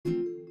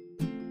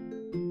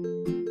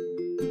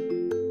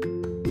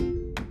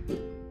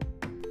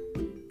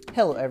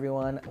Hello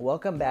everyone,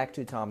 welcome back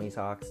to Tommy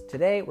Talks.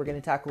 Today we're going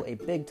to tackle a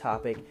big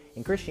topic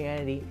in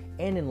Christianity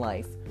and in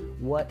life.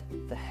 What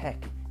the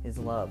heck is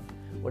love?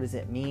 What does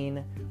it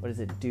mean? What does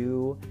it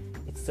do?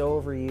 It's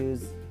so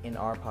overused in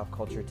our pop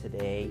culture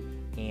today,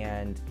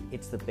 and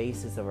it's the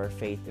basis of our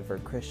faith if we're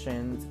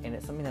Christians, and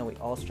it's something that we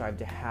all strive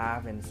to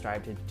have and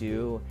strive to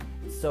do.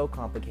 It's so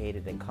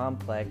complicated and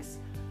complex,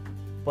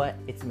 but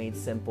it's made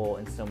simple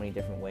in so many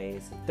different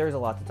ways. There's a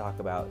lot to talk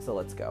about, so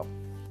let's go.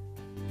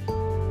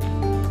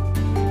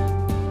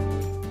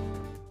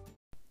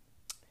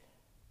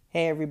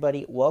 Hey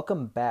everybody,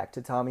 welcome back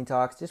to Tommy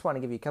Talks. Just want to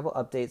give you a couple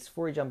updates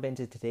before we jump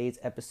into today's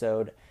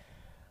episode.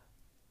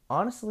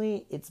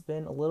 Honestly, it's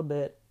been a little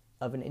bit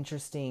of an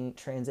interesting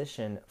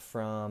transition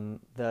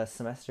from the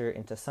semester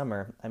into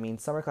summer. I mean,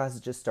 summer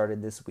classes just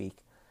started this week,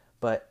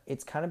 but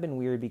it's kind of been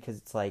weird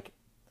because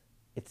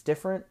it's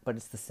different, but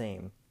it's the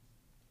same.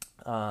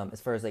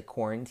 As far as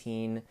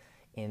quarantine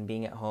and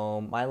being at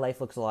home, my life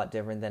looks a lot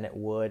different than it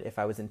would if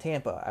I was in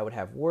Tampa. I would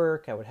have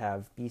work, I would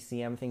have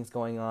BCM things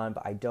going on,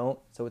 but I don't,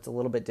 so it's a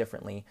little bit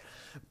differently.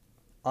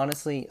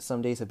 Honestly,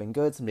 some days have been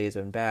good, some days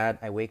have been bad.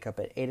 I wake up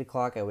at 8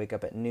 o'clock, I wake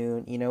up at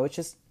noon, it's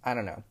just, I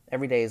don't know.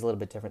 Every day is a little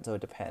bit different, so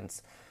it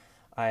depends.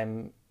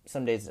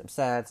 Some days I'm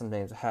sad, some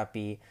days I'm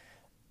happy.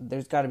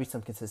 There's got to be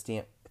some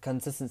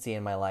consistency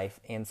in my life,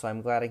 and so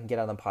I'm glad I can get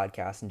on the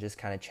podcast and just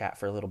kind of chat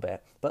for a little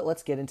bit. But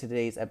let's get into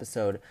today's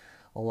episode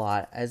a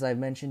lot. As I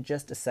mentioned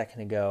just a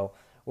second ago,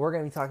 we're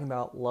going to be talking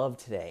about love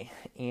today.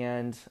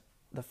 And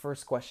the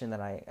first question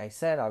that I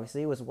said,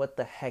 obviously, was what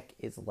the heck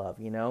is love?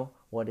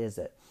 What is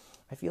it?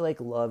 I feel like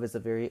love is a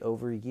very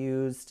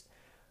overused,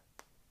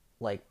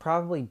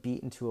 probably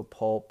beaten to a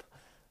pulp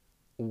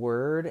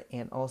word,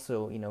 and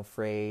also,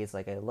 phrase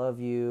like I love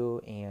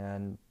you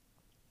and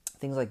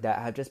things like that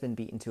have just been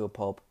beaten to a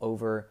pulp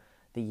over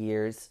the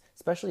years,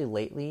 especially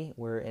lately.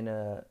 We're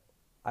in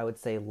I would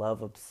say,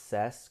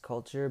 love-obsessed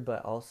culture,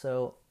 but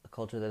also a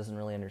culture that doesn't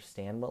really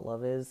understand what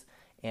love is.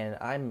 And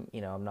I'm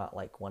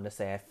not one to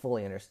say I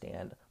fully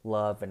understand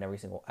love and every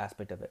single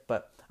aspect of it,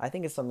 but I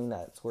think it's something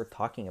that's worth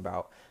talking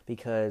about,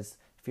 because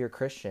if you're a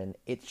Christian,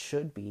 it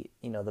should be,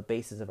 the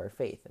basis of our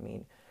faith. I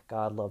mean,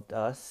 God loved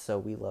us, so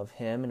we love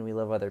him, and we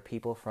love other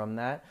people from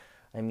that.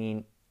 I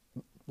mean,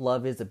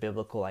 love is a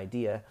biblical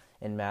idea.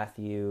 In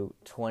Matthew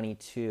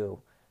 22,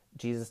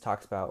 Jesus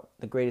talks about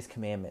the greatest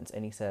commandments,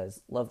 and he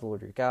says, love the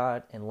Lord your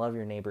God and love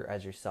your neighbor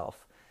as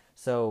yourself.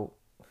 So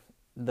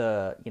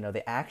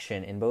the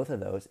action in both of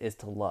those is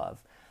to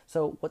love.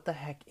 So what the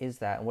heck is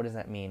that, and what does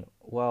that mean?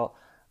 Well,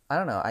 I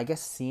don't know. I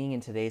guess seeing in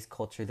today's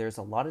culture, there's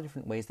a lot of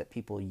different ways that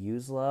people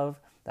use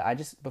love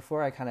that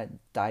before I kind of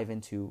dive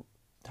into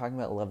talking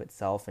about love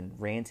itself and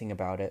ranting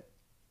about it,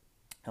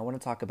 I want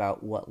to talk about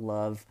how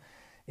love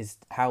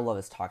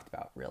is talked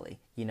about, really.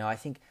 I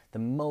think the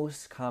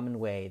most common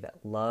way that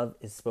love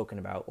is spoken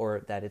about,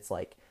 or that it's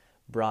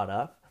brought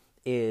up,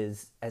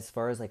 is as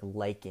far as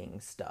liking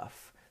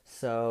stuff.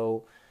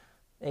 So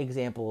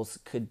examples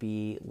could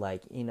be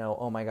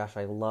oh my gosh,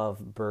 I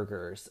love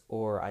burgers,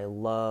 or I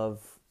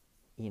love,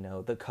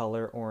 the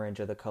color orange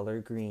or the color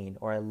green,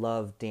 or I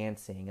love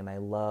dancing and I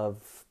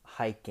love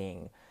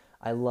hiking.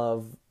 I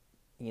love,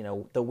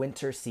 the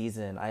winter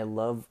season. I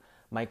love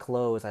my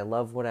clothes, I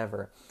love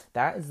whatever.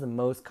 That is the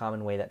most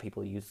common way that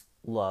people use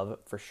love,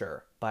 for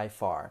sure, by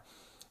far.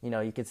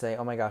 You could say,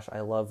 oh my gosh,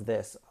 I love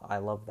this, I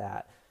love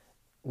that.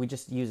 We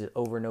just use it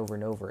over and over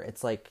and over.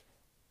 It's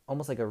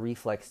almost like a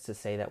reflex to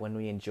say that when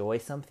we enjoy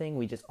something,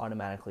 we just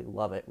automatically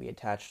love it. We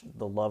attach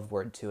the love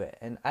word to it.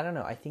 And I don't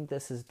know, I think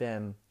this has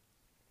been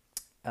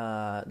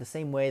the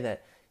same way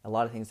that a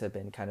lot of things have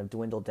been kind of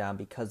dwindled down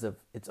because of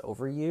its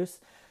overuse.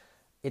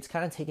 It's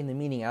kind of taking the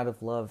meaning out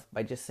of love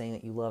by just saying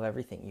that you love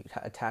everything. You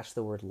attach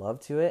the word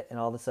love to it, and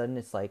all of a sudden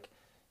it's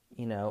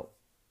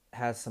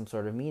has some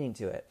sort of meaning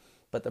to it.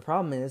 But the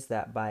problem is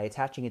that by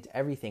attaching it to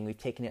everything, we've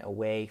taken it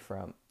away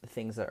from the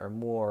things that are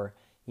more,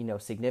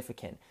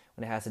 significant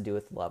when it has to do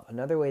with love.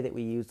 Another way that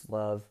we use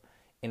love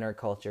in our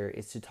culture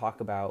is to talk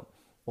about,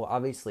 well,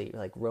 obviously,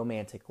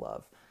 romantic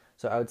love.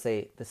 So I would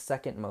say the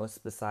second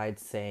most,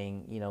 besides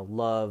saying,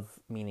 love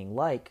meaning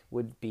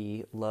would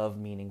be love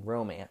meaning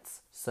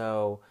romance.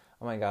 So,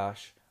 oh my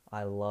gosh,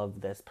 I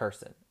love this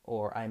person,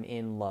 or I'm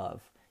in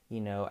love,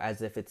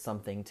 as if it's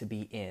something to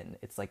be in.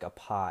 It's like a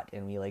pot,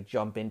 and we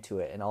jump into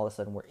it, and all of a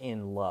sudden we're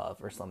in love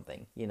or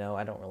something.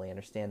 I don't really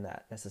understand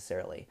that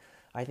necessarily.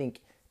 I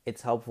think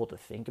it's helpful to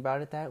think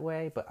about it that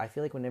way, but I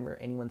feel like whenever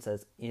anyone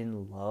says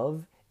in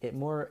love, it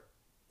more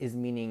is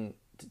meaning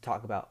to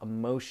talk about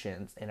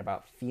emotions and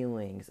about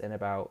feelings and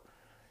about,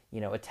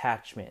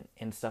 attachment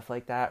and stuff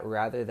like that,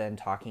 rather than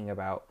talking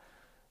about,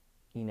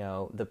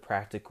 the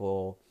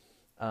practical,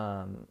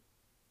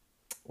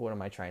 what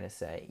am I trying to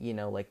say?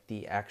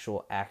 The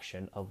actual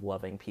action of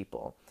loving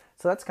people.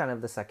 So that's kind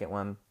of the second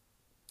one.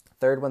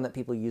 Third one that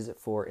people use it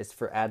for is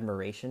for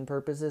admiration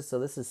purposes. So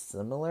this is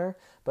similar,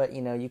 but,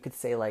 you could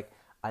say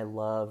I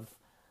love,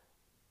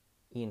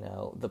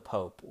 the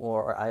Pope,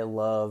 or I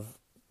love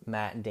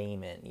Matt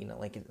Damon,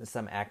 like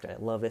some actor.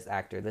 I love this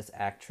actor, this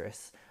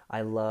actress.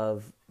 I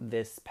love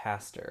this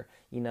pastor.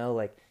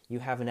 Like you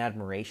have an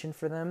admiration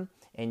for them,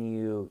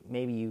 and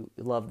maybe you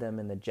love them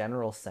in the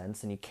general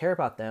sense and you care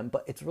about them,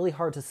 but it's really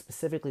hard to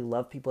specifically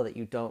love people that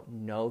you don't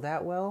know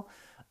that well.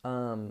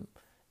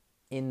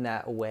 In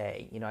that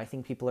way, I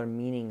think people are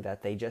meaning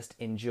that they just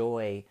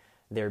enjoy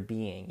their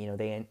being.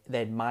 They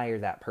admire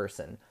that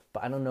person,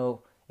 but I don't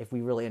know if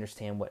we really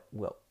understand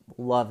what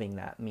loving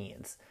that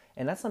means.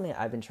 And that's something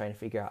I've been trying to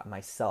figure out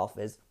myself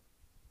is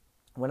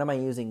when am I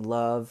using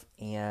love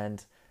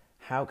and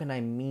how can I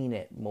mean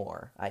it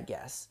more, I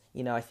guess.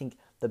 I think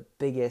the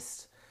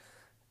biggest,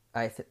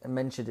 I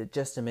mentioned it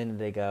just a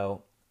minute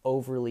ago,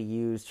 overly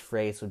used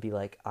phrase would be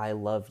like, I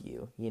love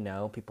you.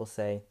 People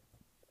say,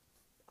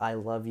 I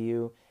love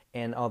you.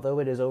 And although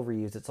it is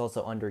overused, it's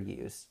also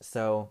underused.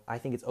 So I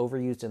think it's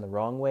overused in the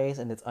wrong ways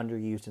and it's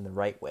underused in the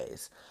right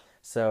ways.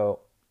 So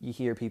you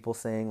hear people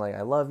saying like,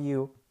 I love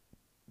you,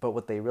 but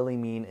what they really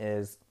mean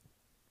is,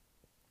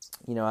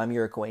 I'm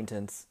your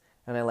acquaintance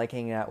and I like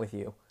hanging out with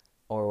you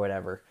or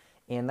whatever.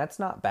 And that's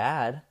not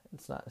bad.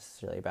 It's not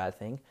necessarily a bad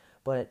thing,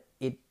 but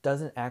it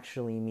doesn't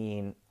actually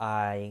mean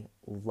I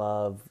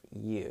love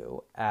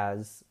you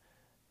as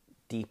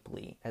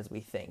deeply as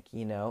we think.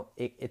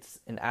 It's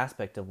an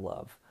aspect of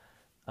love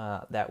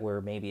that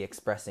we're maybe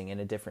expressing in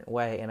a different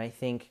way. And I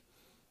think,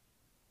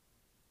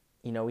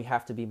 we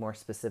have to be more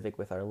specific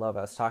with our love.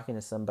 I was talking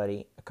to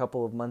somebody a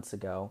couple of months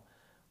ago,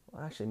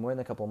 well, actually more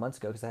than a couple of months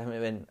ago because I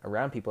haven't been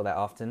around people that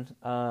often,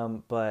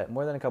 but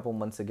more than a couple of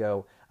months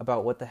ago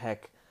about what the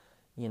heck,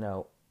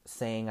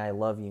 saying I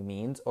love you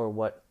means or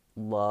what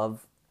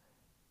love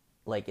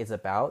like is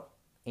about.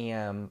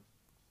 And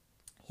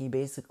he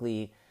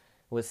basically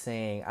was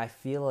saying, I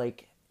feel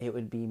like it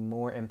would be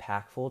more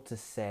impactful to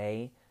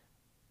say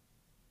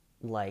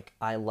like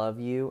I love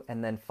you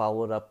and then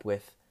follow it up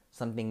with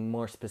something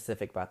more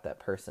specific about that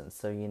person.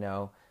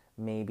 So,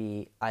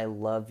 maybe I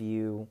love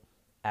you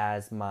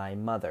as my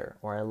mother,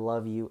 or I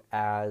love you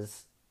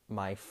as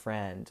my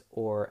friend,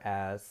 or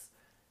as,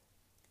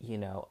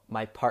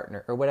 my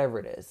partner, or whatever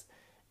it is.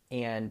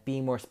 And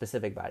being more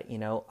specific about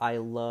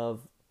it.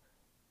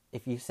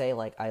 If you say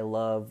like, I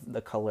love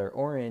the color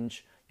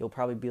orange, you'll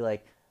probably be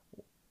like,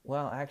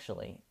 well,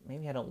 actually,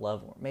 maybe I don't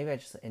love, maybe I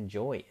just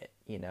enjoy it,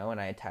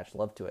 and I attach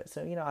love to it.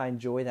 So, I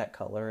enjoy that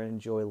color and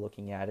enjoy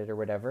looking at it or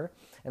whatever.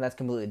 And that's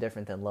completely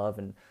different than love.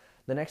 And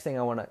the next thing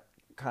I want to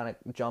kind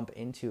of jump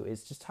into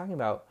is just talking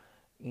about,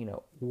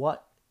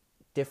 what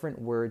different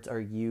words are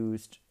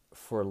used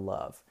for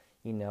love.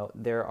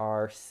 There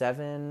are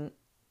 7,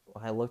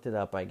 I looked it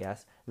up, I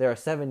guess. There are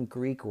 7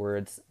 Greek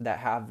words that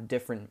have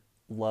different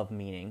love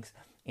meanings.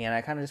 And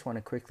I kind of just want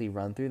to quickly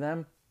run through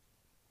them,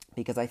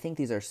 because I think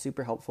these are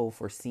super helpful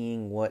for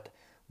seeing what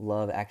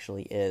love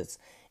actually is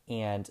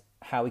and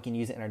how we can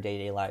use it in our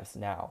day-to-day lives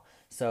now.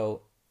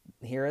 So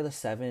here are the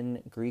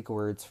 7 Greek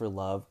words for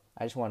love.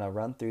 I just want to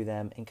run through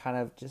them and kind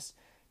of just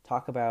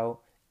talk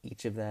about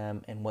each of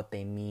them and what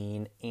they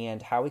mean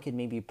and how we could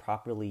maybe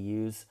properly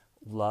use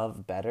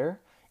love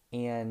better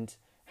and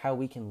how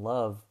we can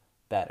love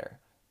better,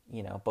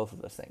 both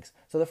of those things.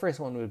 So the first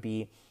one would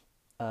be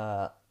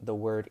the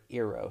word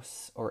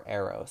eros or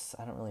eros.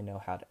 I don't really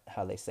know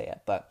how they say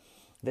it, but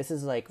this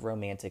is like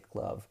romantic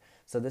love.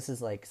 So this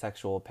is like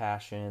sexual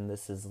passion.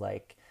 This is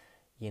like,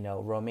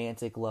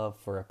 romantic love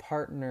for a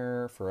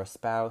partner, for a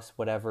spouse,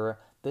 whatever.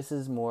 This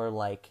is more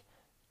like,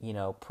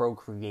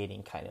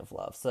 procreating kind of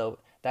love. So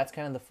that's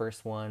kind of the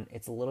first one.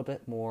 It's a little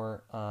bit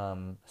more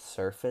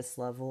surface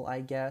level,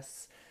 I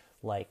guess,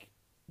 like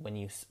when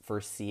you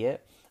first see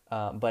it.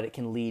 But it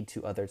can lead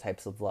to other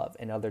types of love,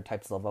 and other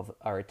types of love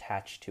are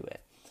attached to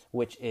it,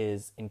 which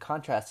is in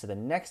contrast to the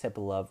next type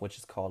of love, which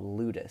is called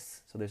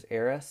ludus. So there's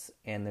eros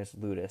and there's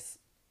ludus.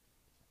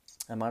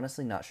 I'm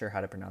honestly not sure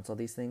how to pronounce all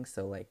these things,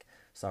 so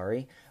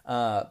sorry.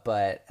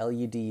 But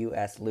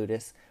Ludus,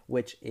 ludus,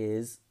 which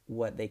is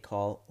what they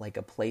call like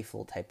a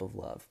playful type of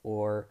love,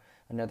 or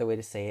another way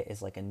to say it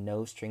is like a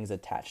no strings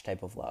attached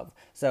type of love.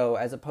 So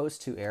as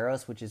opposed to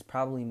eros, which is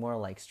probably more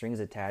like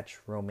strings attached,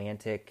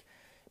 romantic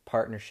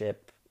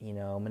partnership,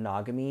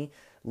 monogamy,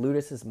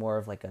 ludus is more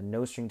of like a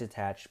no strings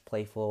attached,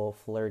 playful,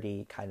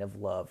 flirty kind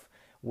of love,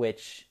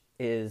 which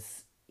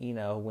is,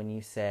 when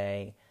you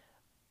say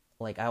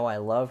like, oh, I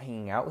love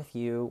hanging out with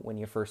you when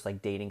you're first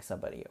like dating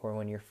somebody or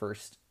when you're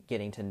first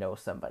getting to know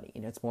somebody.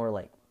 It's more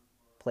like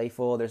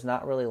playful. There's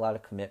not really a lot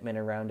of commitment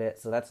around it.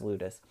 So that's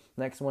ludus.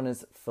 Next one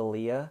is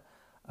philia,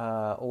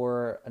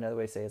 or another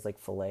way to say it is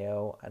like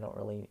phileo. I don't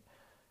really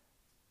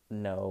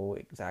know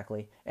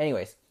exactly.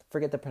 Anyways,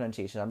 forget the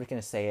pronunciation. I'm just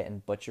going to say it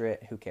and butcher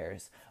it. Who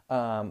cares?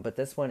 But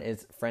this one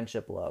is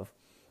friendship love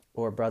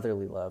or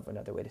brotherly love,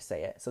 another way to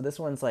say it. So this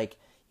one's like,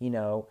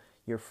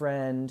 your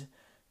friend,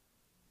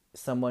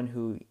 someone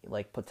who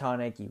like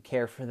platonic, you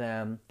care for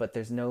them, but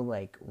there's no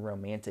like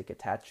romantic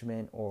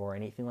attachment or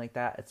anything like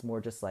that. It's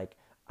more just like,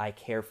 I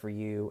care for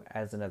you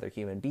as another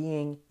human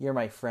being. You're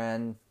my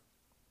friend,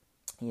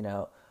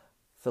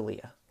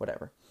 philia,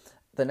 whatever.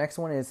 The next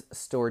one is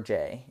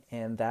storge,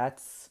 and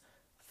that's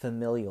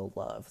familial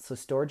love. So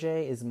storge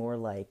is more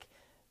like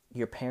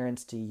your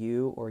parents to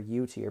you, or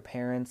you to your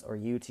parents, or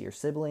you to your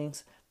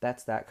siblings.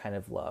 That's that kind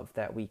of love,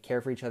 that we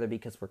care for each other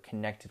because we're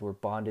connected, we're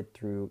bonded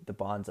through the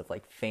bonds of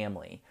like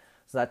family.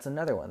 So that's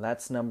another one.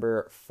 That's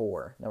number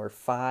 4. Number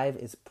 5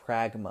 is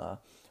pragma,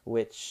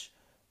 which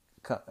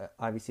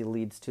obviously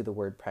leads to the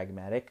word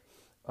pragmatic,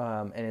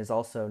 and is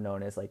also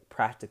known as like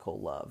practical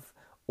love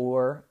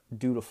or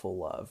dutiful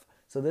love.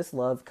 So this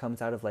love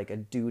comes out of like a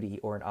duty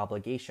or an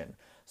obligation.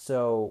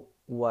 So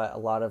what a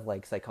lot of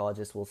like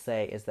psychologists will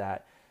say is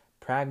that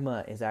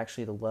pragma is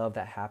actually the love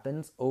that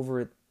happens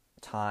over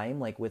time,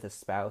 like with a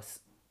spouse,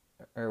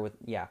 or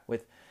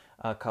with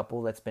a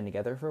couple that's been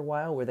together for a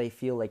while, where they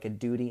feel like a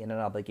duty and an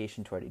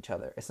obligation toward each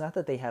other. It's not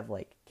that they have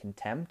like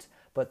contempt,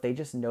 but they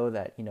just know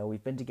that,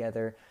 we've been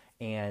together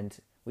and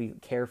we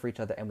care for each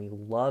other and we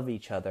love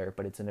each other,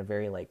 but it's in a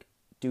very like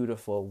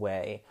dutiful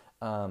way.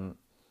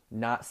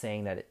 Not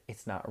saying that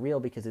it's not real,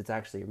 because it's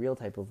actually a real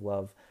type of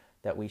love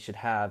that we should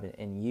have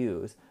and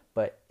use,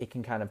 but it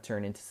can kind of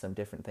turn into some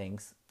different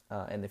things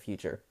in the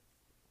future.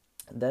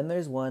 Then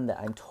there's one that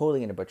I'm totally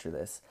going to butcher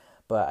this,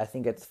 but I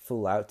think it's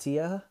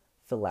philautia,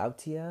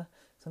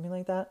 something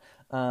like that.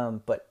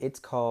 But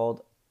it's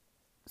called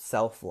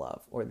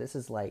self-love, or this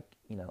is like,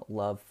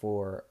 love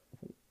for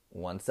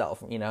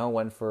oneself,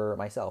 one for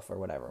myself or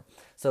whatever.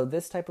 So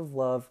this type of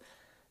love,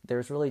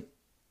 there's really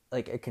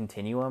like a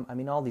continuum. I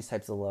mean, all these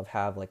types of love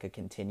have like a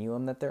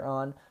continuum that they're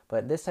on,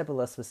 but this type of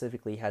love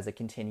specifically has a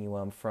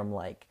continuum from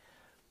like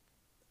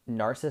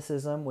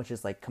narcissism, which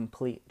is like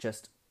complete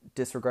just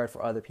disregard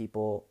for other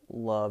people,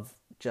 love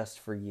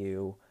just for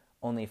you,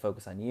 only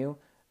focus on you,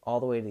 all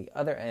the way to the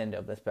other end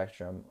of the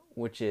spectrum,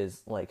 which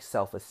is like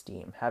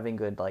self-esteem, having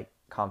good like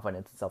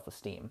confidence and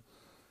self-esteem.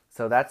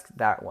 So that's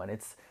that one.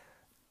 It's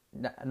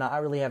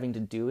not really having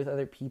to do with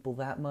other people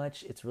that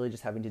much. It's really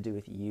just having to do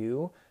with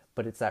you,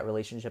 but it's that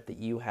relationship that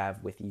you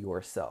have with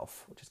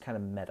yourself, which is kind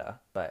of meta.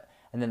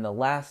 And then the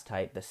last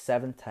type, the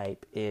 7th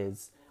type,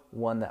 is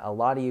one that a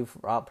lot of you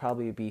will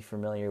probably be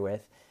familiar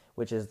with,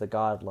 which is the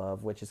God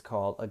love, which is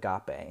called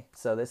agape.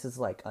 So this is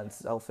like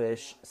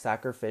unselfish,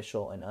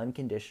 sacrificial, and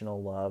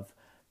unconditional love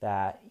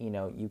that,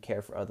 you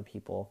care for other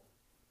people.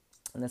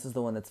 And this is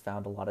the one that's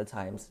found a lot of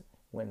times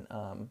when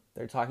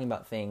they're talking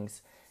about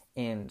things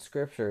in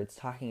Scripture. It's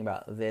talking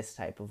about this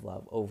type of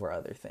love over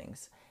other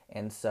things.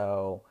 And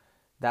so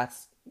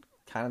that's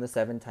kind of the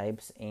 7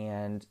 types.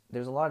 And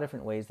there's a lot of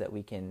different ways that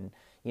we can,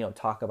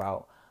 talk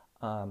about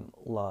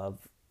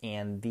love.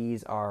 And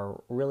these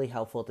are really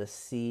helpful to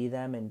see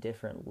them in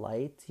different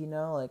lights,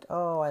 like,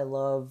 oh, I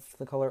love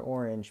the color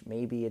orange.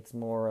 Maybe it's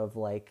more of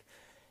like,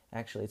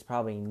 actually, it's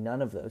probably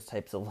none of those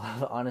types of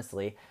love,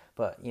 honestly.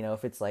 But,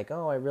 if it's like,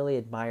 oh, I really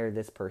admire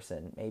this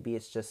person, maybe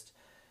it's just,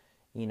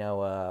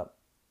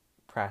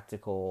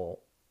 practical,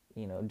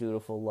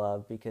 dutiful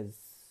love, because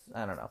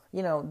I don't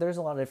know. There's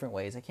a lot of different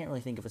ways. I can't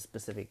really think of a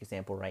specific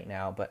example right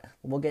now, but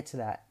we'll get to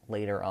that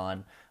later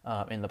on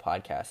in the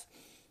podcast.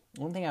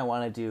 One thing I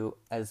want to do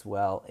as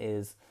well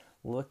is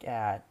look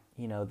at,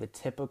 the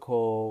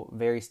typical,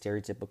 very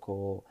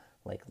stereotypical,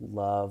 like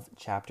love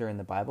chapter in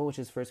the Bible, which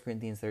is 1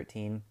 Corinthians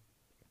 13.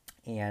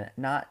 And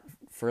not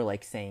for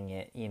like saying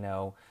it,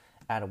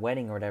 at a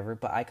wedding or whatever,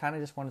 but I kind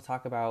of just want to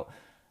talk about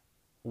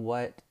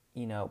what,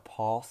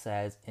 Paul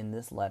says in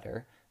this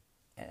letter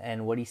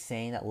and what he's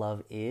saying that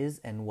love is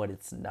and what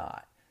it's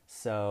not.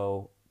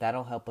 So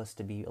that'll help us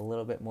to be a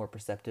little bit more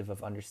perceptive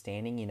of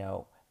understanding,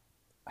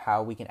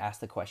 how we can ask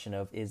the question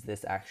of, is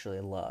this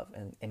actually love?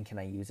 And can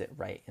I use it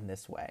right in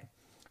this way?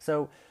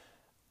 So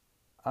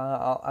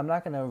I'm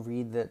not going to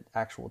read the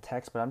actual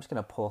text, but I'm just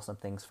going to pull some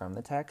things from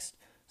the text.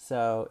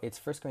 So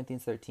it's 1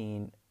 Corinthians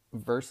 13,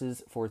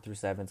 verses 4 through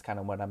 7 is kind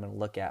of what I'm going to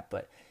look at.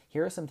 But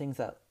here are some things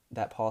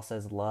that Paul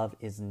says love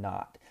is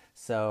not.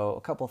 So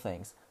a couple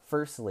things.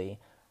 Firstly,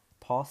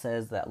 Paul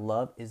says that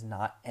love is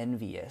not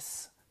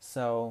envious.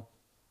 So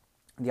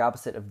the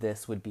opposite of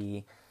this would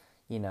be,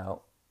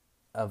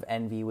 of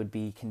envy would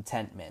be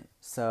contentment.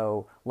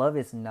 So love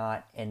is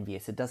not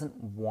envious. It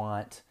doesn't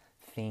want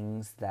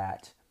things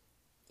that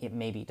it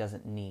maybe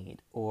doesn't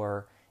need,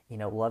 or,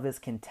 love is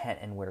content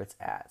in where it's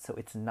at. So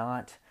it's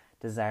not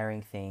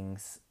desiring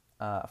things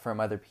from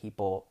other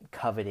people,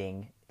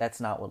 coveting. That's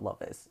not what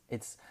love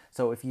is.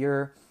 So if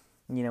you're,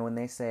 when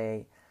they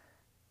say,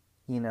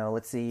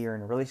 let's say you're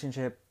in a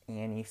relationship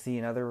and you see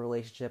another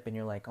relationship and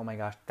you're like, oh my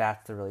gosh,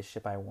 that's the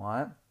relationship I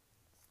want.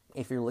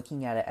 If you're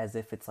looking at it as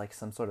if it's like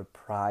some sort of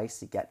prize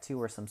to get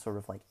to, or some sort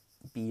of like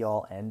be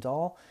all end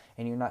all,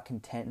 and you're not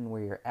content in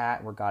where you're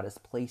at, where God has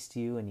placed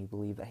you, and you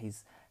believe that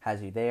He's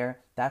has you there,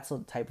 that's the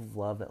type of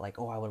love that like,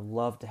 oh, I would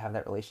love to have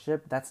that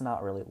relationship. That's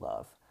not really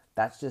love.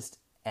 That's just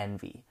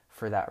envy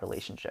for that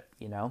relationship,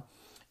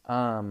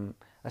 A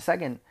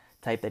second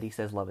type that he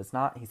says love is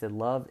not, he said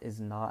love is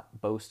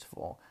not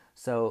boastful.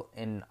 So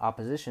in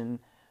opposition,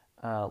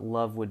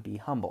 love would be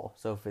humble.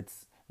 So if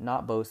it's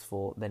not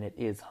boastful, then it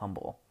is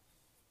humble.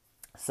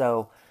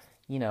 So,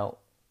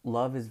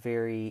 love is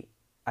very,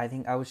 I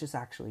think I was just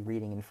actually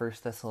reading in 1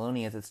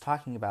 Thessalonians, it's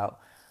talking about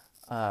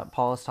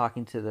Paul is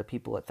talking to the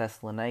people at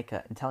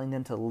Thessalonica and telling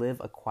them to live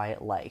a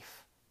quiet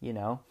life.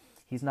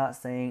 He's not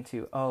saying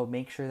to,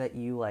 make sure that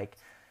you like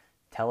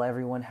tell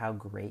everyone how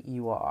great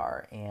you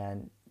are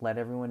and let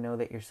everyone know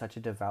that you're such a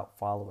devout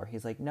follower.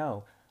 He's like,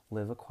 no,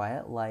 live a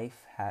quiet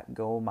life,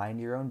 go mind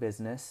your own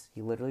business.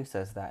 He literally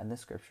says that in the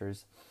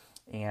scriptures.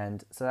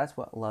 And so that's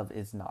what love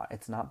is not.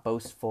 It's not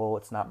boastful,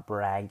 it's not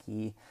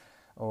braggy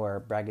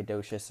or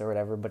braggadocious or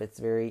whatever, but it's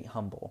very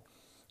humble.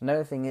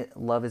 Another thing,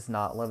 love is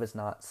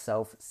not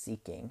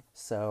self-seeking.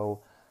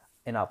 So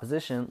in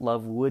opposition,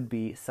 love would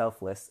be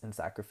selfless and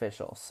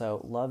sacrificial.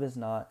 So love is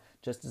not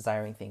just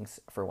desiring things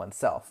for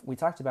oneself. We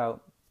talked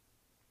about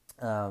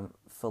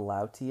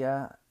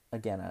philautia,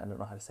 again, I don't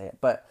know how to say it,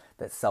 but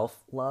that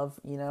self-love,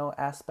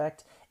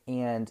 aspect.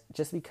 And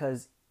just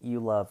because you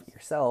love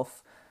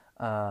yourself,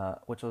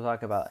 which we'll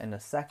talk about in a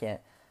second,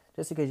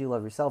 just because you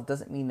love yourself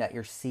doesn't mean that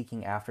you're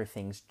seeking after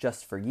things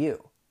just for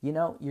you.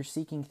 You're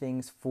seeking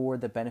things for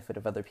the benefit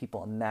of other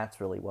people, and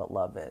that's really what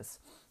love is.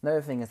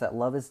 Another thing is that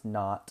love is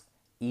not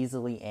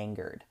easily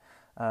angered.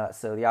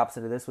 So the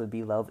opposite of this would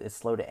be love is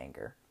slow to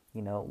anger.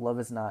 Love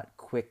is not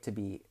quick to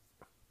be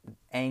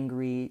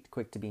angry,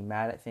 quick to be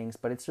mad at things,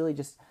 but it's really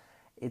just,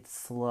 it's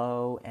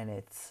slow and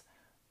it's,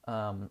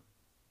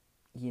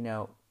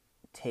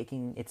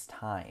 taking its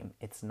time.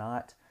 It's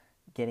not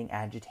getting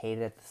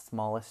agitated at the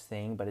smallest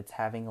thing, but it's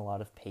having a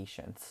lot of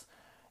patience.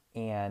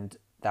 And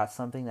that's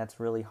something that's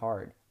really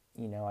hard.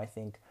 I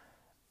think,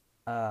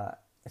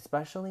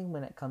 especially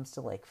when it comes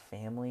to like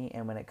family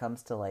and when it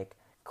comes to like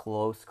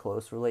close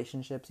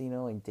relationships,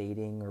 like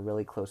dating or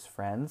really close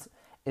friends,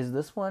 is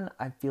this one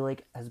I feel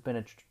like has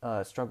been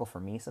a struggle for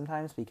me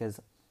sometimes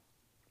because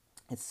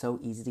it's so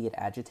easy to get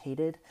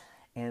agitated.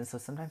 And so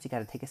sometimes you got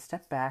to take a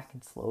step back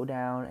and slow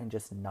down and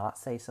just not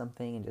say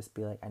something and just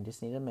be like, I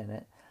just need a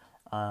minute.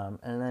 And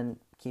then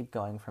keep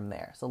going from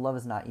there. So love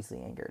is not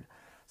easily angered.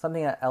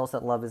 Something else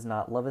that love is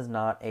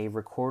not a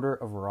recorder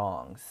of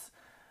wrongs.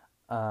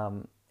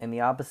 And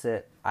the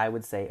opposite, I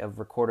would say, of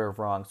recorder of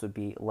wrongs would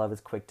be love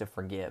is quick to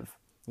forgive.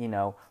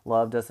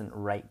 Love doesn't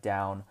write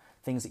down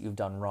things that you've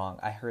done wrong.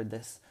 I heard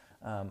this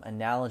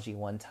analogy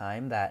one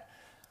time that,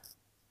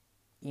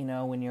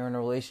 when you're in a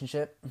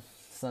relationship,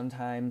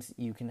 sometimes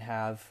you can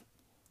have,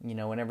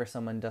 whenever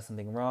someone does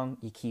something wrong,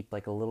 you keep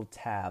like a little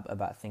tab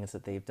about things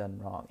that they've done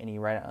wrong, and you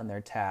write it on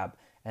their tab.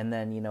 And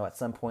then, at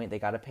some point they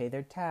got to pay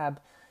their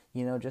tab.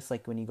 Just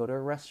like when you go to a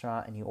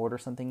restaurant and you order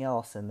something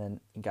else and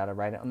then you got to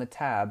write it on the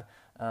tab.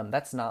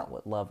 That's not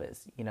what love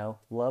is.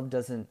 Love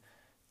doesn't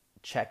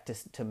check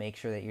to make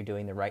sure that you're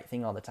doing the right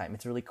thing all the time.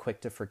 It's really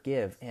quick to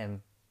forgive. And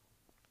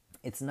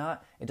it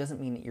doesn't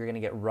mean that you're going to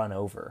get run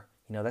over.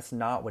 That's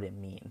not what it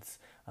means.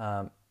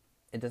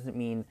 It doesn't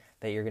mean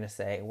that you're going to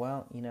say,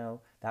 well,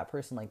 that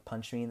person like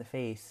punched me in the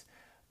face,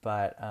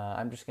 but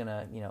I'm just going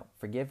to,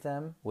 forgive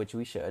them, which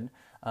we should.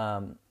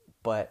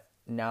 But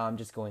now I'm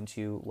just going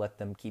to let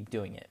them keep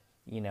doing it.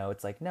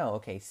 It's like, no,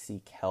 okay,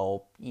 seek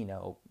help,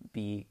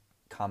 be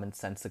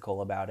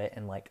commonsensical about it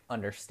and like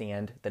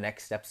understand the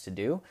next steps to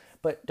do,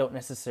 but don't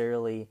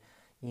necessarily,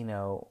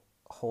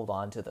 hold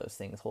on to those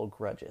things, hold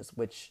grudges,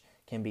 which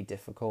can be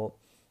difficult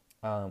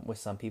with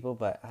some people,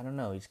 but I don't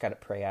know, you just got to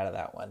pray out of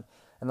that one.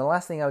 And the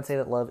last thing I would say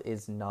that love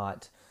is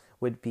not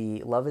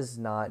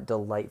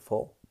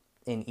delightful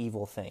in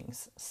evil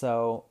things.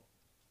 So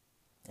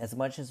as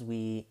much as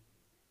we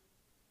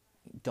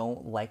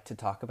don't like to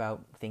talk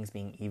about things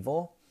being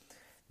evil,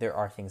 there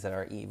are things that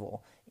are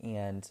evil.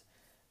 And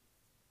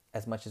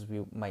as much as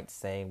we might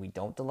say we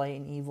don't delight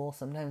in evil,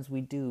 sometimes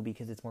we do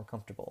because it's more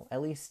comfortable.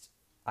 At least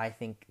I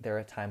think there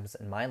are times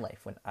in my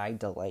life when I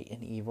delight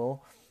in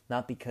evil,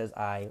 not because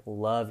I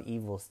love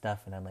evil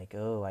stuff and I'm like,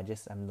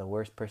 I'm the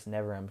worst person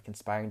ever, I'm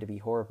conspiring to be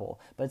horrible.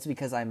 But it's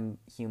because I'm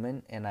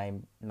human and I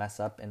mess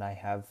up and I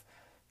have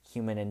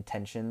human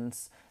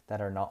intentions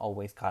that are not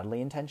always godly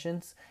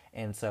intentions.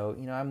 And so,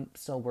 I'm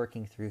still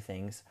working through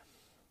things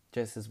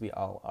just as we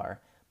all are.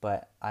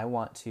 But I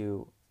want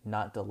to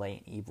not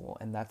delight in evil,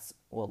 and that's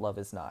what love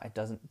is not. It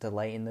doesn't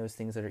delight in those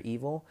things that are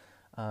evil.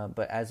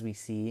 But as we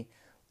see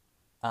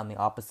on the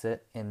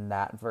opposite in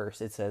that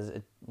verse, it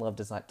says love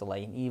does not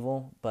delight in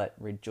evil, but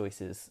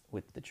rejoices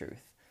with the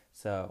truth.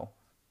 So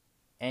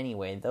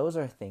anyway, those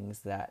are things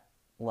that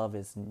love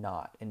is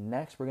not. And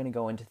next we're going to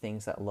go into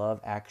things that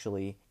love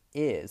actually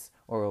is,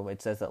 or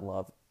it says that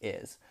love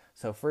is.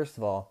 So first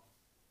of all,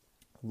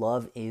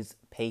 love is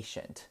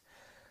patient.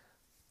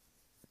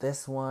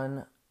 This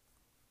one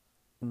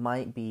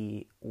might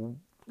be,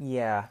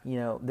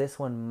 this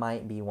one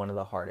might be one of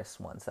the hardest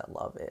ones that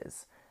love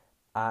is.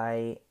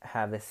 I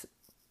have this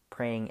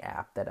praying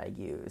app that I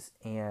use,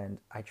 and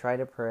I try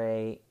to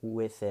pray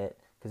with it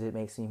because it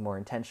makes me more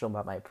intentional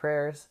about my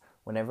prayers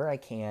whenever I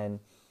can.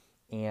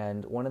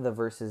 And one of the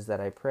verses that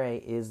I pray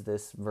is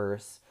this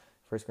verse,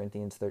 1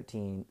 Corinthians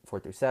 13,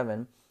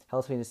 4-7,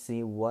 helps me to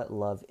see what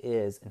love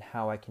is and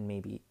how I can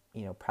maybe,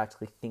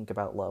 practically think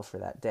about love for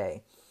that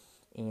day.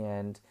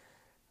 And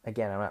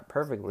again, I'm not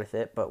perfect with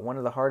it, but one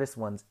of the hardest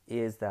ones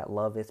is that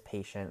love is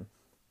patient.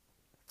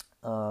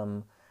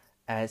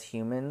 as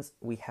humans,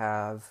 we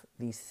have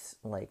these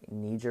like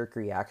knee-jerk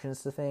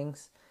reactions to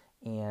things,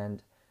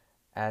 and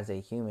as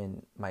a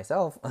human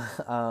myself,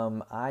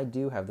 I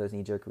do have those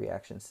knee-jerk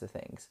reactions to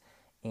things,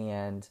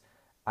 and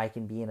I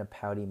can be in a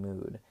pouty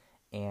mood,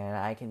 and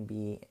I can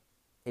be.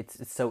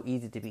 It's so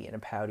easy to be in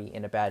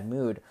a bad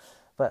mood,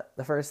 but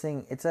the first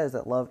thing it says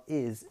love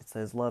is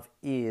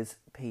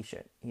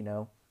patient.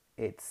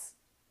 It's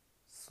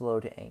slow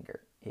to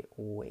anger. It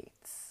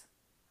waits,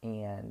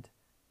 and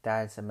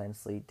that's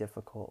immensely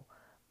difficult.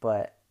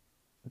 But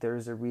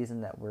there's a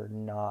reason that we're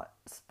not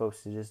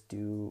supposed to just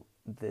do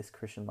this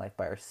Christian life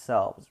by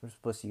ourselves. We're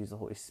supposed to use the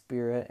Holy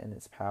Spirit and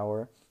its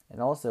power,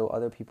 and also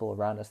other people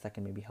around us that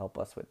can maybe help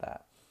us with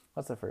that.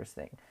 That's the first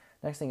thing.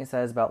 Next thing it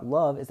says about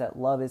love is that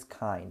love is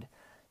kind.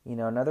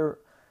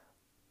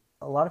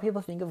 A lot of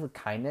people think of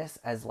kindness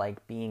as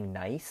like being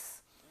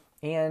nice,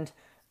 and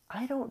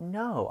I don't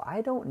know.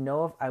 I don't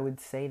know if I would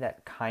say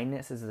that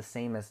kindness is the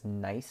same as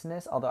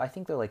niceness, although I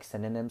think they're like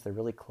synonyms, they're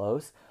really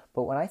close.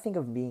 But when I think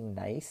of being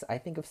nice, I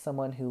think of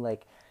someone who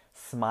like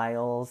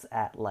smiles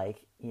at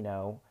like,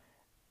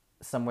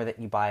 somewhere that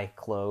you buy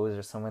clothes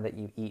or somewhere that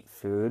you eat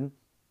food.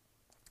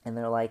 And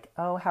they're like,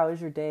 "Oh, how was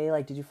your day?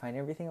 Like, did you find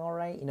everything all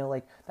right?"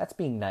 Like that's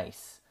being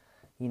nice,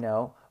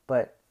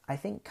 But I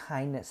think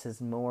kindness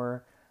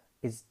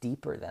is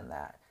deeper than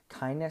that.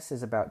 Kindness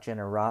is about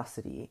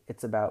generosity.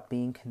 It's about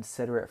being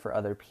considerate for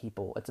other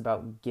people. It's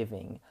about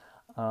giving.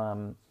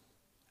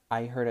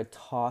 I heard a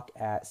talk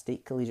at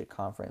State Collegiate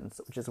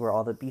Conference, which is where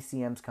all the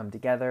BCMs come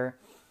together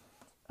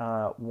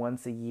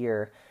once a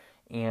year.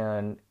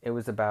 And it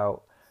was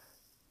about,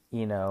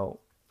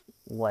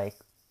 like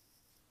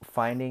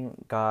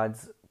finding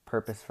God's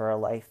purpose for our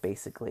life,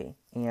 basically.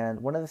 And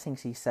one of the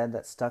things he said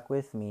that stuck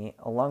with me,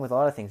 along with a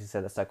lot of things he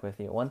said that stuck with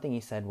me, one thing he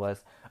said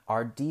was,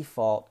 our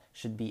default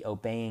should be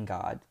obeying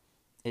God.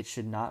 It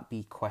should not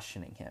be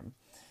questioning him.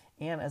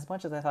 And as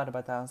much as I thought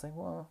about that, I was like,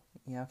 well,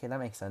 yeah, okay, that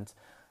makes sense.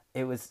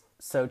 It was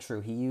so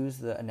true. He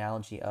used the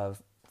analogy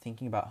of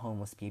thinking about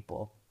homeless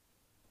people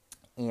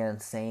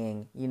and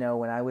saying,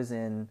 when I was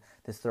in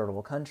this third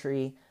world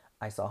country,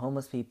 I saw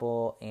homeless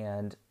people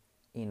and,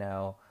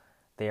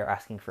 they are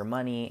asking for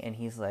money. And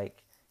he's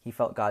like, he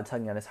felt God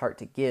tugging on his heart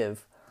to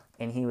give.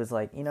 And he was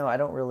like, I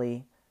don't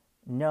really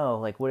know.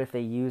 Like, what if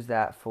they use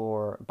that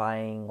for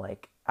buying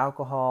like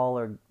alcohol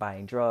or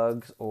buying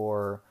drugs,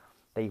 or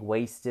they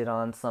waste it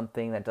on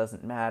something that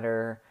doesn't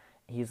matter?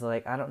 He's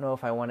like, I don't know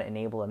if I want to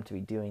enable them to be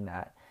doing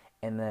that.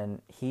 And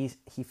then he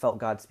felt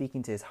God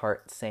speaking to his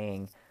heart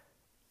saying,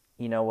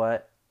 you know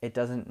what? It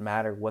doesn't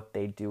matter what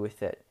they do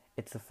with it.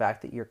 It's the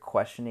fact that you're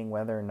questioning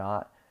whether or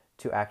not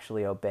to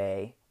actually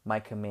obey my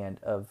command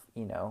of,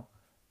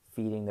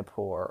 feeding the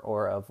poor,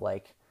 or of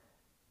like,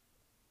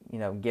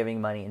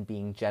 giving money and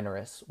being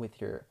generous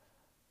with your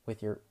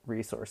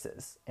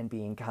resources and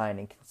being kind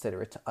and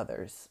considerate to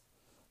others.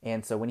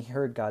 And so when he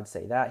heard God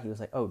say that, he was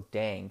like, oh,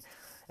 dang.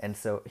 And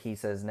so he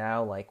says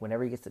now, like,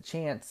 whenever he gets a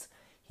chance,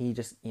 he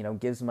just,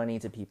 gives money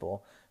to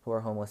people who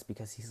are homeless,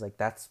 because he's like,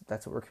 that's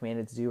what we're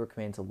commanded to do. We're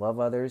commanded to love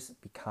others,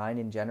 be kind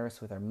and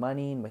generous with our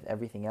money and with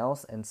everything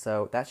else. And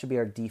so that should be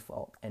our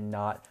default and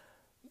not,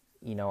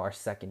 our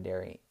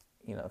secondary,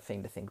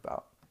 thing to think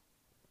about.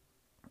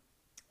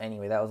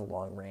 Anyway, that was a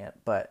long rant,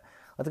 but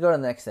let's go to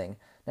the next thing.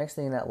 Next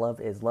thing that love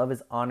is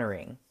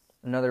honoring.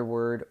 Another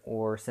word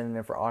or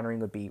synonym for honoring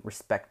would be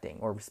respecting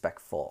or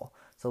respectful.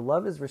 So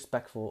love is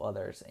respectful of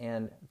others.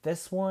 And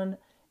this one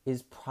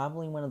is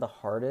probably one of the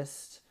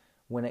hardest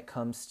when it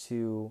comes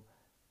to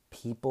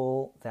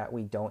people that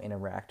we don't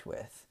interact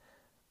with,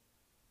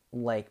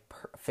 like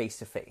face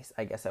to face,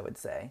 I guess I would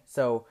say.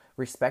 So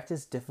respect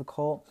is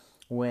difficult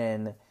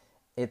when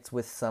it's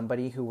with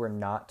somebody who we're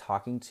not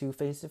talking to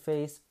face to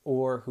face,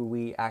 or who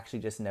we actually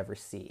just never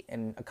see.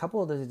 And a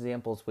couple of those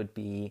examples would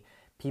be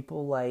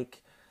people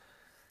like,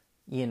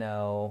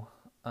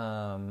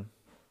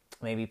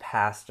 maybe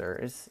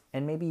pastors,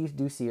 and maybe you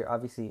do see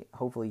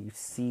hopefully you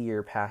see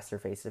your pastor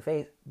face to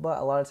face, but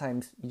a lot of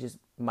times you just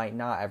might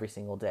not every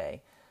single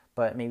day.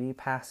 But maybe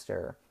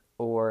pastor,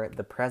 or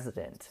the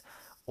president,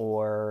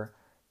 or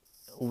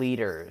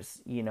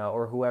leaders,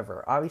 or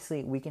whoever.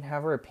 Obviously, we can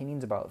have our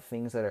opinions about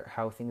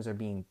how things are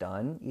being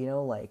done,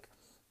 like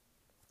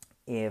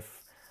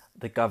if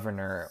the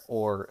governor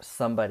or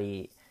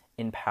somebody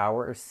in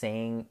power is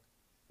saying,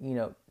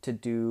 to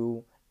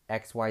do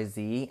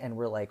XYZ, and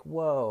we're like,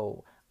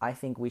 whoa, I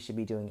think we should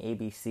be doing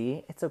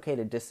ABC. It's okay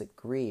to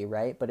disagree,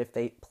 right? But if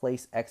they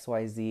place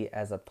XYZ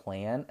as a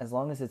plan, as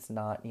long as it's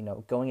not,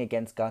 going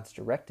against God's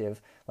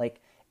directive,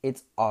 like,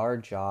 it's our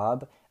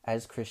job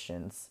as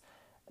Christians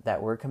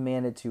that we're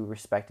commanded to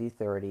respect the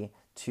authority,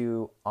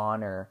 to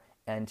honor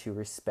and to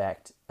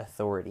respect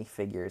authority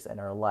figures in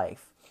our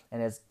life.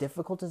 And as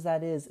difficult as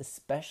that is,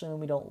 especially when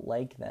we don't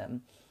like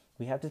them,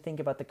 we have to think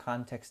about the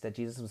context that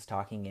Jesus was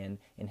talking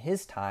in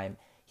his time.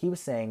 He was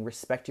saying,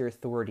 respect your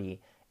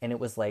authority. And it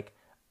was like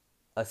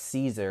a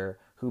Caesar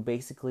who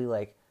basically,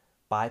 like,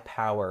 by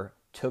power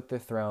took the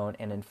throne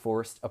and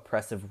enforced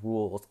oppressive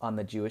rules on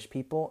the Jewish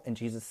people. And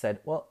Jesus said,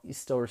 well, you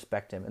still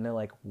respect him. And they're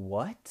like,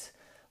 what?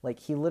 Like,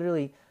 he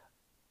literally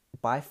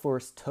by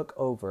force took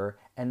over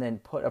and then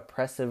put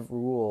oppressive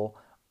rule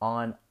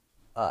on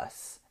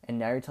us. And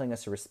now you're telling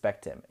us to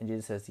respect him. And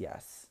Jesus says,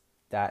 yes,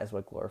 that is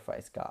what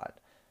glorifies God.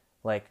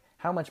 Like,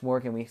 how much more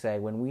can we say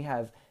when we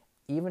have,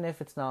 even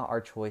if it's not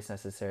our choice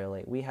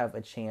necessarily, we have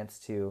a chance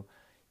to,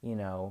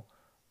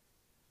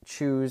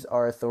 choose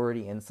our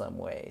authority in some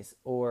ways,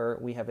 or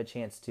we have a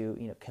chance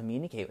to,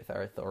 communicate with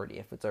our authority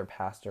if it's our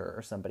pastor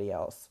or somebody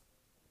else,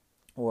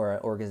 or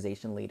an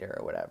organization leader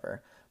or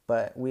whatever.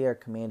 But we are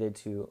commanded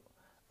to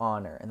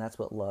honor, and that's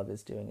what love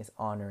is doing, is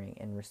honoring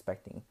and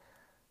respecting.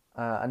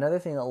 Another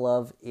thing that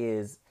love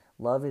is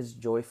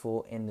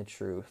joyful in the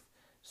truth.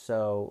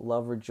 So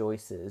love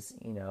rejoices,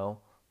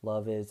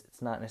 love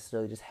it's not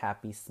necessarily just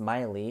happy,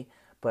 smiley,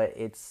 but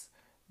it's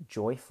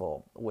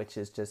joyful, which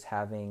is just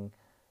having,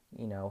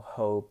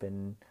 hope.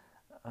 And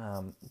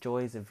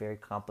joy is a very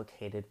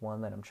complicated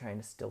one that I'm trying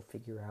to still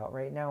figure out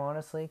right now,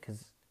 honestly,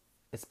 because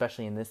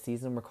especially in this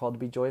season, we're called to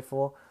be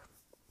joyful.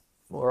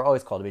 Well, we're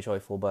always called to be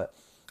joyful, but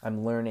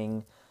I'm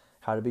learning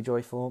how to be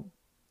joyful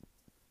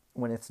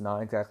when it's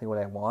not exactly what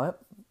I want,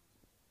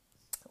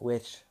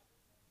 which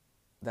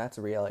that's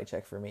a reality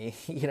check for me.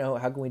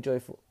 How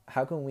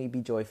can we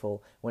be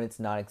joyful when it's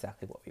not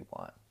exactly what we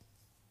want?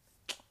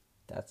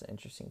 That's an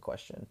interesting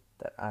question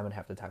that I'm going to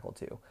have to tackle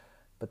too.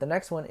 But the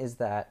next one is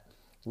that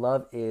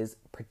love is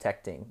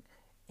protecting.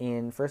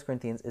 In 1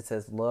 Corinthians, it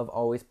says love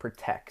always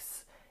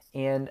protects.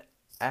 And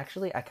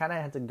actually, I kind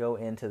of had to go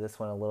into this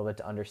one a little bit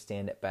to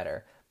understand it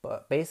better.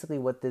 But basically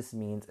what this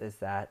means is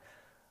that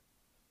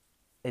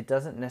it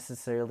doesn't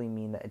necessarily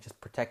mean that it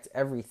just protects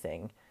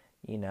everything,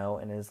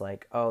 and is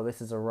like, oh,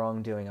 this is a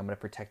wrongdoing, I'm going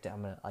to protect it,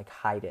 I'm going to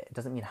hide it. It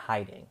doesn't mean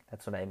hiding,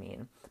 that's what I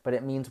mean. But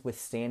it means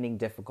withstanding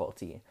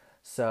difficulty.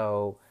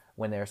 So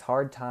when there's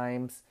hard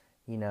times,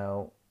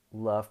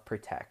 love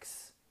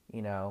protects,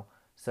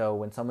 So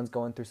when someone's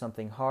going through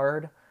something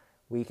hard,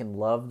 we can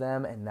love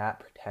them, and that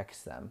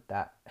protects them.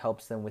 That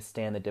helps them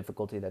withstand the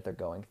difficulty that they're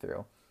going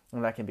through.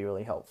 And that can be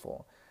really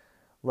helpful.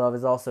 Love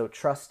is also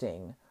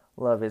trusting.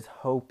 Love is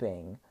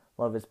hoping.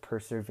 Love is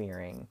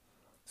persevering.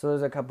 So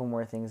there's a couple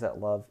more things that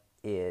love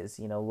is.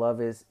 Love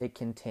is, it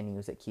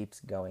continues, it keeps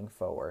going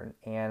forward.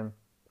 And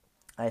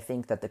I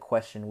think that the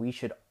question we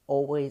should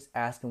always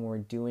ask when we're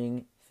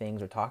doing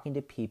things or talking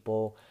to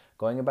people,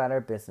 going about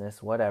our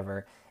business,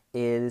 whatever,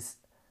 is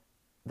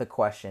the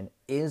question,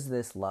 is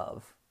this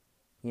love?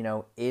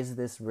 Is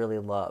this really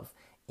love?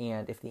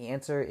 And if the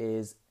answer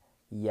is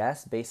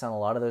yes, based on a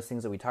lot of those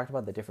things that we talked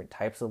about, the different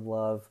types of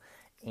love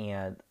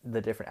and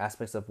the different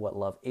aspects of what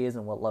love is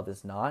and what love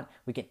is not,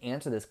 we can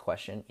answer this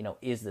question,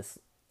 is this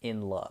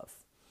in love?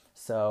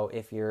 So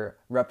if you're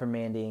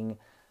reprimanding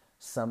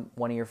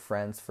one of your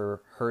friends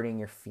for hurting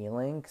your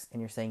feelings,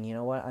 and you're saying, you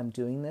know what, I'm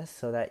doing this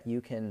so that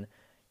you can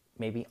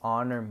maybe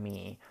honor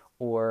me,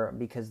 or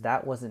because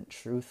that wasn't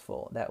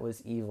truthful, that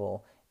was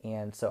evil,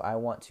 and so I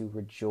want to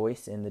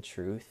rejoice in the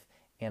truth,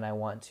 and I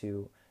want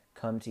to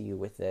come to you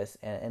with this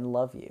and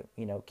love you,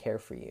 care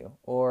for you,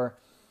 or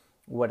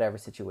whatever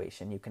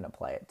situation you can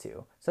apply it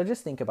to. So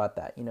just think about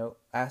that,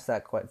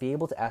 be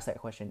able to ask that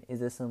question, is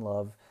this in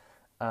love,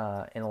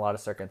 in a lot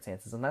of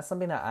circumstances? And that's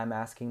something that I'm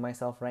asking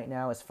myself right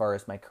now as far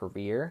as my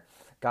career.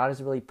 God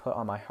has really put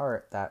on my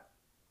heart that,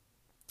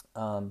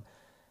 I'm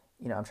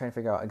trying to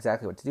figure out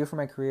exactly what to do for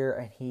my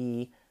career.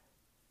 And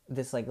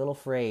this little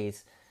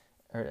phrase,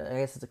 or I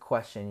guess it's a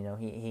question,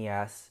 he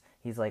asks,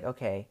 he's like,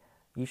 okay,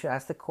 you should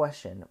ask the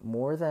question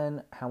more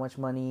than how much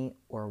money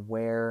or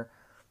where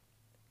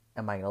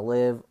am I going to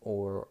live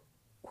or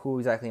who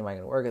exactly am I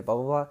going to work at, blah,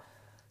 blah, blah.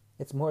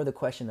 It's more the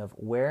question of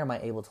where am I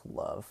able to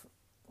love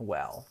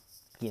well,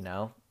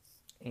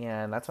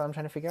 and that's what I'm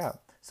trying to figure out.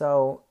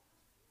 So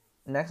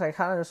next, I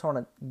kind of just want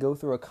to go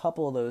through a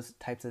couple of those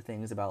types of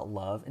things about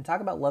love and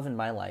talk about love in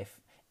my life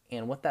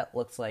and what that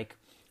looks like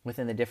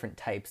within the different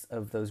types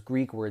of those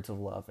Greek words of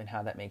love and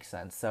how that makes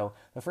sense. So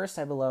the first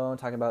type of love I'm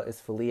talking about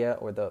is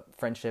philia, or the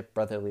friendship,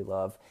 brotherly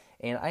love.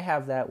 And I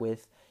have that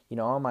with,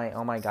 all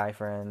my guy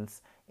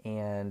friends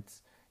and,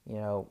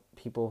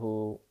 people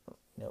who,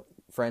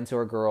 friends who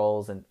are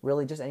girls, and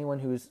really just anyone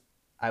who's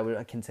I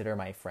would consider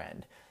my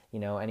friend,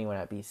 anyone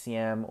at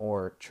BCM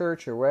or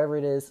church or wherever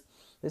it is.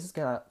 This is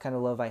kind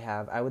of love I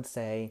have. I would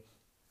say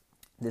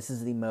this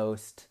is the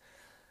most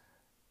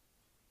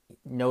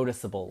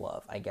noticeable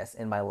love, I guess,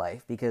 in my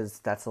life, because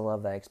that's the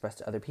love that I express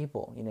to other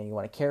people. You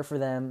want to care for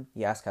them,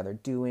 you ask how they're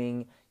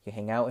doing, you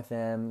hang out with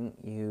them,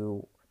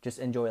 you just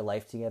enjoy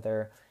life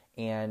together,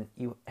 and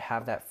you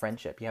have that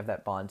friendship, you have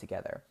that bond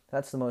together.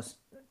 That's the most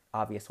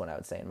obvious one I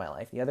would say in my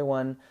life. The other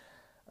one,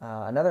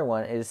 another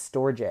one is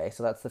storge,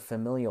 so that's the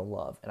familial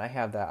love, and I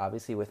have that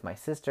obviously with my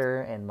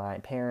sister and my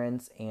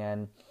parents,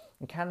 and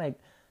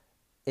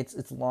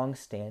it's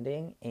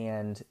long-standing,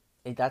 and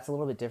that's a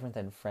little bit different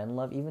than friend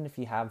love. Even if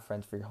you have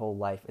friends for your whole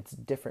life, it's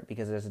different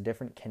because there's a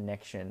different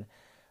connection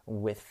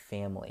with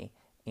family,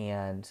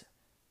 and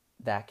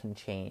that can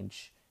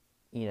change,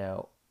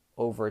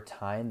 over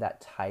time,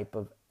 that type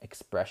of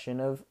expression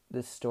of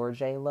this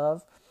storge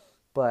love.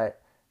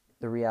 But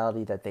the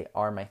reality that they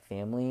are my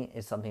family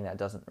is something that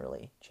doesn't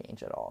really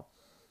change at all.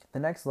 The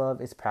next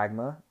love is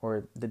pragma,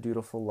 or the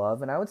dutiful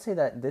love. And I would say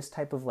that this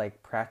type of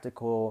like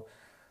practical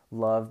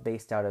love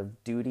based out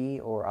of duty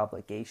or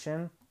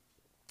obligation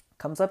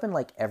comes up in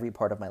like every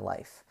part of my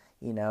life.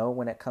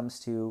 When it comes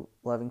to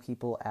loving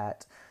people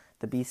at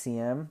the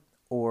BCM,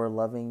 or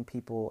loving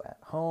people at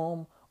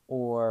home,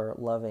 or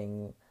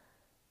loving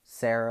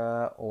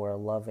Sarah, or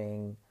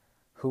loving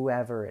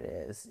whoever it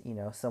is,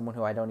 someone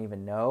who I don't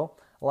even know.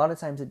 A lot of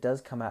times it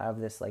does come out of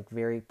this like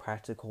very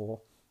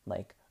practical,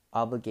 like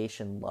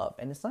obligation love.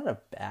 And it's not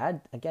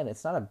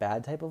it's not a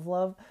bad type of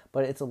love,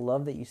 but it's a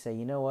love that you say,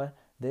 you know what,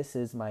 this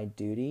is my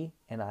duty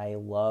and I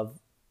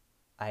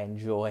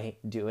enjoy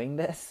doing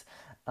this.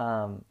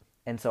 And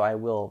so I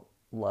will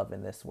love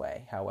in this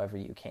way, however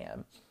you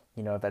can.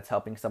 If that's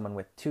helping someone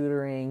with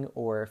tutoring,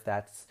 or if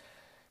that's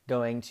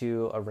going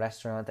to a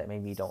restaurant that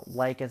maybe you don't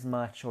like as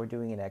much, or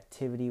doing an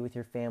activity with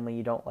your family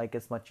you don't like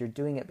as much. You're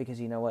doing it because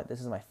you know what,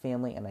 this is my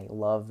family and I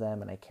love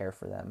them and I care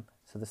for them.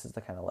 So this is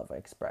the kind of love I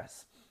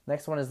express.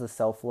 Next one is the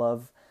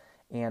self-love.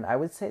 And I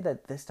would say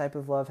that this type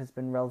of love has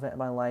been relevant in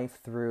my life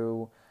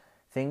through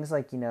things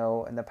like, in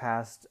the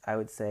past, I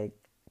would say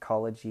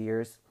college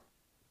years,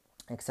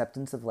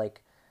 acceptance of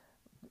like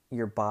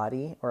your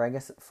body, or I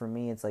guess for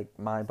me it's like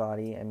my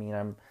body. I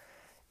mean,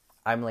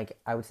 I'm like,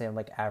 I would say I'm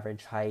like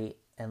average height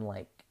and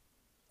like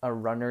a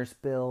runner's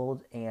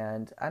build,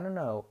 and I don't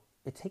know,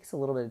 it takes a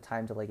little bit of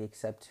time to like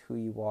accept who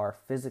you are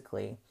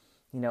physically,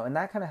 and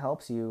that kind of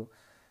helps you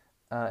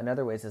in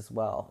other ways as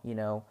well.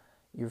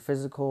 Your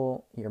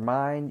physical, your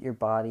mind, your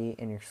body,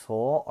 and your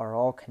soul are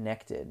all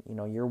connected.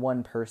 You're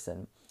one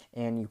person,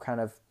 and you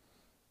kind of,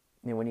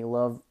 when you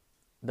love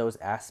those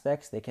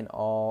aspects, they can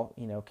all,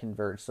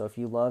 converge. So if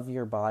you love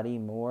your body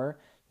more,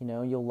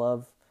 you'll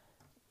love,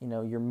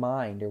 your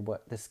mind, or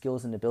what the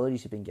skills and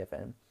abilities you've been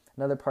given.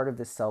 Another part of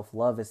this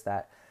self-love is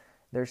that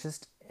there's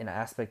just an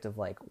aspect of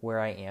like where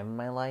I am in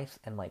my life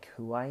and like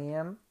who I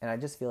am. And I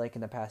just feel like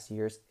in the past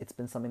years, it's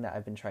been something that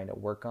I've been trying to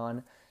work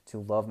on, to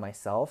love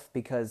myself.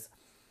 Because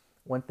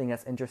one thing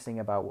that's interesting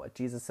about what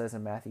Jesus says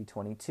in Matthew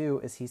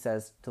 22 is he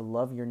says to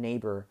love your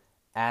neighbor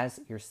as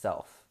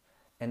yourself.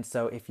 And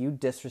so if you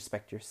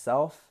disrespect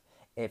yourself,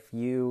 if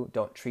you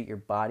don't treat your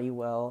body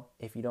well,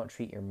 if you don't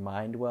treat your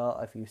mind well,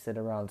 if you sit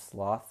around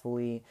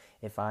slothfully,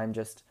 if I'm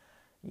just,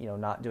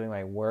 not doing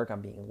my work, I'm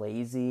being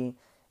lazy,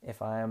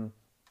 if I'm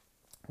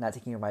not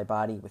taking care of my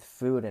body with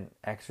food and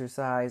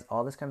exercise,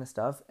 all this kind of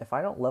stuff, if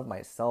I don't love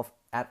myself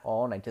at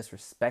all and I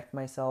disrespect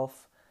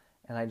myself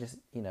and I just,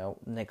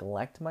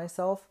 neglect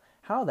myself,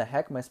 how the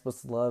heck am I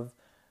supposed to love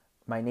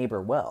my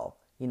neighbor well?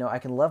 I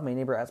can love my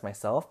neighbor as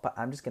myself, but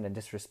I'm just going to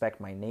disrespect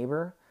my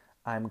neighbor.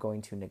 I'm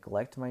going to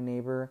neglect my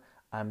neighbor.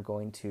 I'm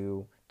going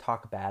to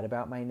talk bad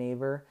about my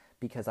neighbor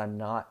because I'm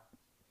not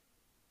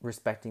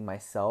respecting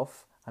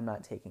myself. I'm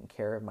not taking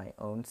care of my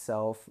own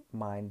self,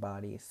 mind,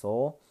 body,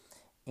 soul.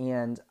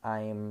 And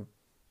I'm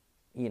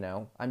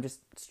just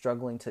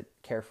struggling to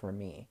care for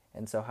me.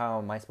 And so how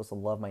am I supposed to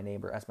love my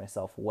neighbor as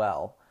myself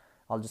well?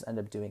 I'll just end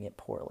up doing it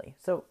poorly.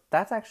 So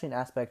that's actually an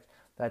aspect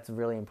that's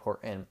really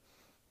important,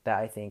 that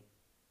I think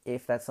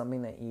if that's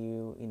something that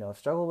you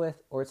struggle with,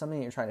 or it's something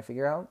that you're trying to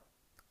figure out,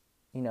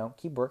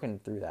 keep working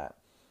through that.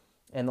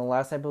 And the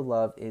last type of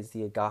love is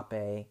the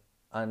agape,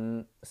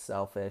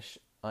 unselfish,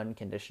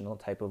 unconditional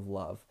type of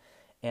love.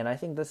 And I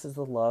think this is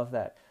the love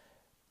that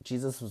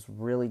Jesus was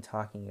really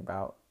talking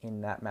about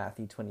in that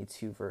Matthew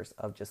 22 verse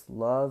of just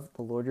love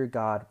the Lord your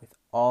God with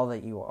all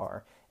that you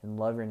are and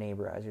love your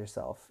neighbor as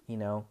yourself.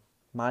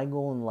 My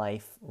goal in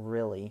life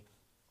really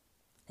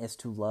is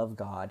to love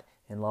God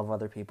and love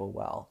other people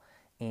well.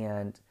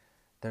 And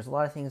there's a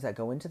lot of things that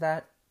go into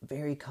that,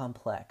 very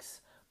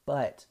complex,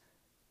 but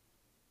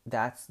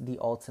that's the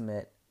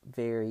ultimate,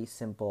 very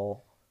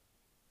simple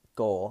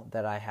goal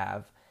that I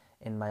have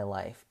in my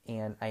life.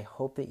 And I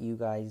hope that you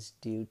guys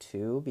do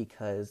too,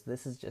 because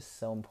this is just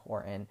so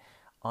important.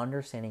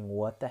 Understanding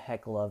what the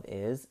heck love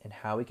is and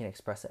how we can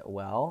express it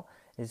well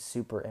is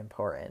super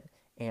important.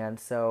 And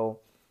so,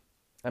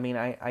 I mean,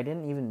 I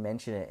didn't even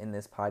mention it in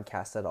this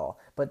podcast at all,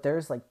 but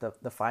there's like the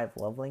 5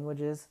 love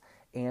languages,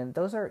 and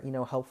those are,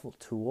 helpful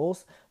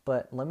tools.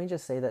 But let me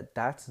just say that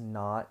that's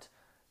not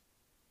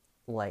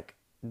like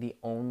the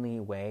only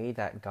way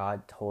that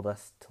God told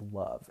us to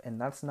love.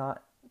 And that's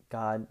not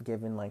God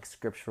given like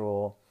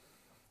scriptural,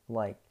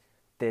 like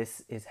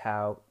this is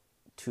how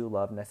to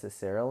love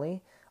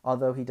necessarily.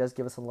 Although he does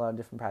give us a lot of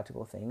different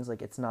practical things.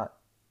 Like it's not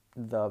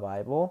the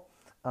Bible.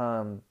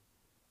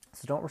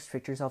 So don't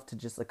restrict yourself to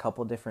just a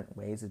couple different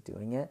ways of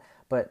doing it.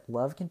 But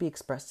love can be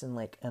expressed in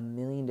like a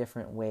million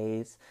different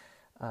ways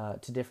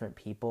to different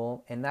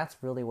people. And that's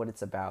really what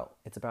it's about.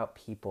 It's about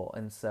people.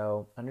 And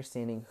so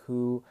understanding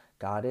who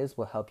God is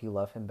will help you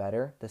love him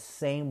better. The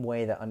same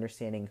way that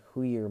understanding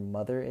who your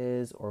mother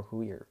is, or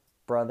who your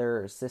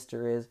brother or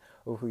sister is,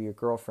 or who your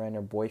girlfriend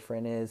or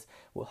boyfriend is,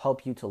 will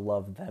help you to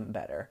love them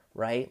better,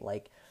 right?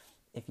 Like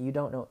if you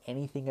don't know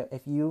anything,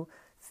 if you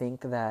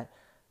think that,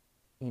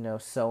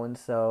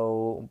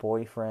 so-and-so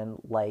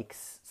boyfriend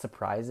likes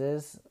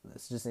surprises.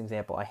 This is just an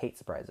example. I hate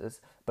surprises.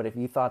 But if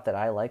you thought that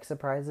I like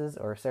surprises,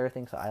 or Sarah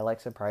thinks that I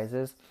like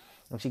surprises,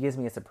 and she gives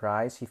me a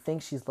surprise. She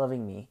thinks she's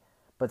loving me,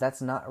 but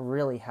that's not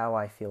really how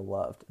I feel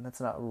loved. And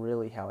that's not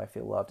really how I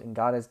feel loved. And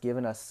God has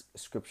given us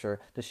scripture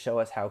to show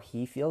us how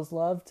he feels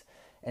loved.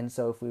 And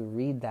so if we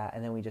read that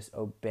and then we just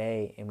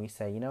obey and we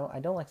say, I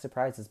don't like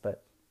surprises,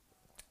 but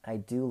I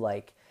do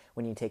like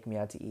when you take me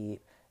out to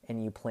eat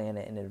and you plan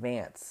it in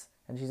advance.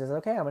 And she says,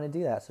 okay, I'm going to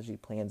do that. So she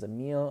plans a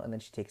meal and then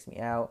she takes me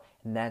out,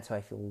 and that's how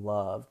I feel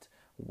loved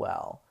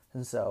well.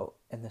 And so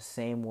in the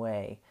same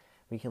way,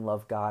 we can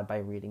love God by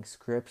reading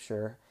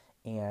scripture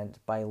and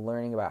by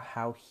learning about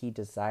how he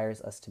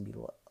desires us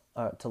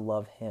to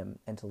love him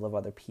and to love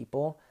other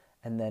people,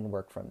 and then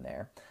work from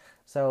there.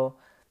 So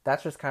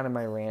that's just kind of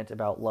my rant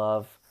about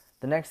love.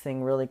 The next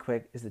thing really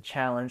quick is the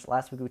challenge.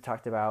 Last week we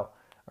talked about,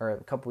 or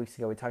a couple weeks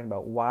ago, we talked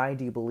about why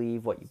do you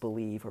believe what you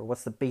believe, or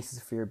what's the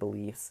basis for your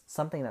beliefs.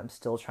 Something that I'm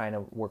still trying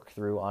to work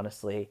through,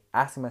 honestly.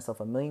 Asking myself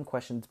a million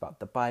questions about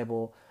the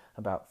Bible,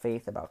 about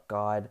faith, about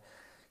God.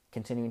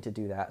 Continuing to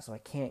do that. So I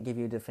can't give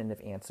you a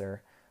definitive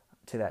answer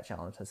to that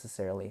challenge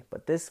necessarily.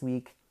 But this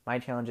week, my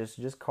challenge is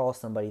to just call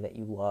somebody that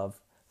you love,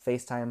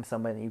 FaceTime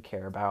somebody that you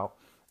care about,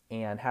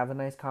 and have a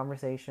nice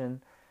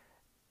conversation.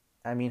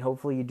 I mean,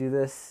 hopefully you do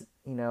this,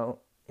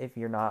 if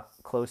you're not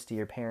close to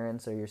your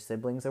parents or your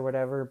siblings or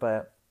whatever,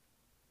 but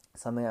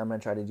something I'm going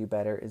to try to do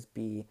better is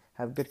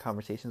have good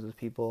conversations with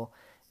people,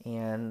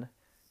 and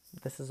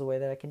this is a way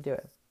that I can do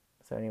it.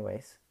 So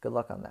anyways, good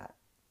luck on that.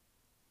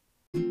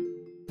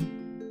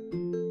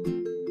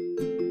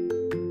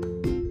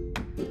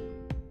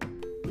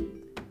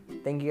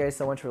 Thank you guys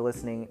so much for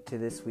listening to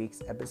this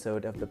week's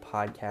episode of the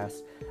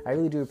podcast. I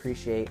really do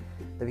appreciate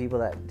the people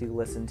that do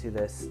listen to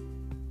this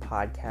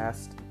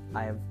podcast.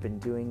 I have been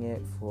doing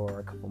it for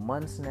a couple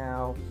months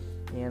now,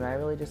 and I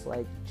really just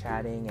like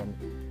chatting, and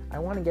I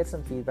want to get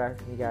some feedback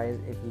from you guys.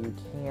 If you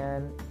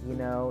can,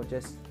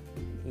 just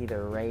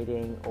either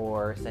rating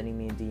or sending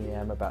me a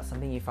DM about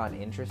something you found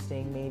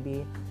interesting,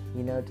 maybe,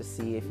 to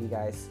see if you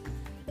guys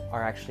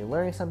are actually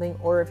learning something,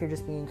 or if you're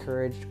just being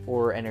encouraged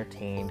or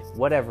entertained,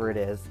 whatever it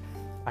is.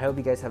 I hope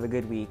you guys have a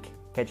good week.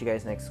 Catch you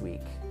guys next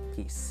week.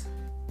 Peace.